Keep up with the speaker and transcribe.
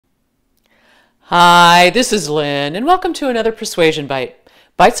Hi, this is Lynn, and welcome to another Persuasion Byte.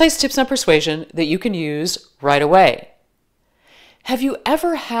 Bite-sized tips on persuasion that you can use right away. Have you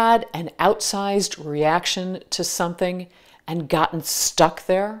ever had an outsized reaction to something and gotten stuck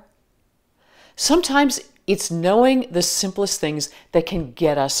there? Sometimes it's knowing the simplest things that can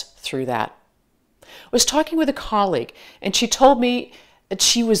get us through that. I was talking with a colleague, and she told me that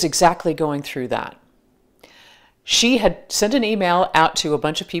she was exactly going through that. She had sent an email out to a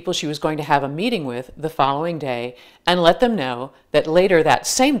bunch of people she was going to have a meeting with the following day and let them know that later that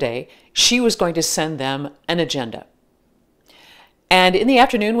same day she was going to send them an agenda. And in the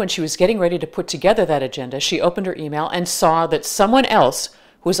afternoon, when she was getting ready to put together that agenda, she opened her email and saw that someone else,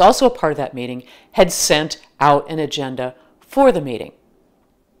 who was also a part of that meeting, had sent out an agenda for the meeting.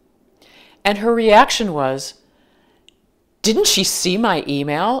 And her reaction was, didn't she see my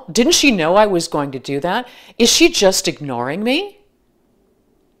email? Didn't she know I was going to do that? Is she just ignoring me?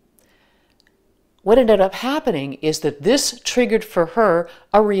 What ended up happening is that this triggered for her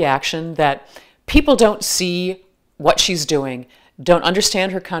a reaction that people don't see what she's doing, don't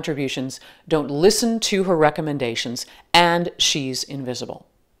understand her contributions, don't listen to her recommendations, and she's invisible.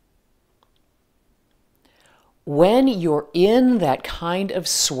 When you're in that kind of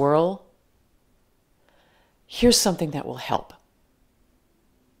swirl, here's something that will help.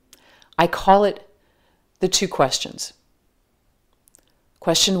 I call it the two questions.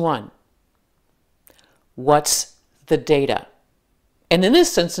 Question one, what's the data? And in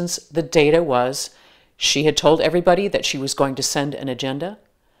this instance, the data was she had told everybody that she was going to send an agenda,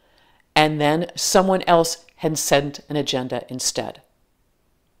 and then someone else had sent an agenda instead.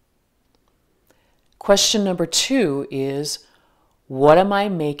 Question number two is, what am I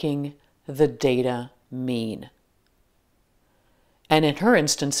making the data mean? And in her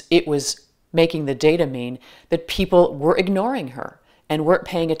instance, it was making the data mean that people were ignoring her and weren't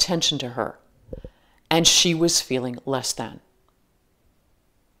paying attention to her, and she was feeling less than.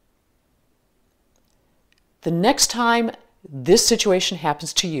 The next time this situation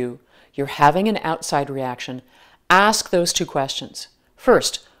happens to you, you're having an outside reaction, ask those two questions.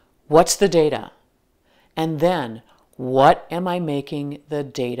 First, what's the data? And then, what am I making the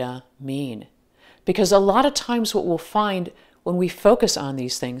data mean? Because a lot of times what we'll find when we focus on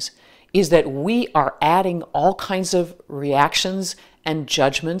these things is that we are adding all kinds of reactions and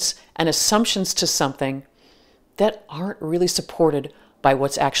judgments and assumptions to something that aren't really supported by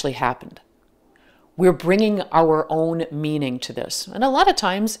what's actually happened. We're bringing our own meaning to this, and a lot of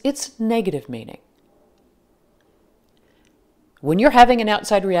times it's negative meaning. When you're having an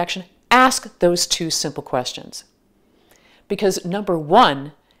outside reaction, ask those two simple questions. Because number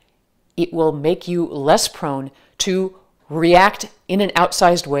one, it will make you less prone to react in an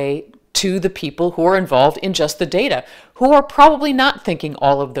outsized way to the people who are involved in just the data, who are probably not thinking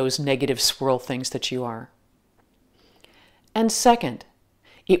all of those negative swirl things that you are. And second,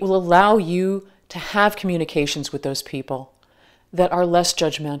 it will allow you to have communications with those people that are less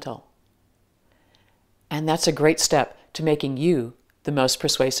judgmental. And that's a great step to making you the most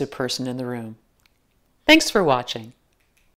persuasive person in the room. Thanks for watching.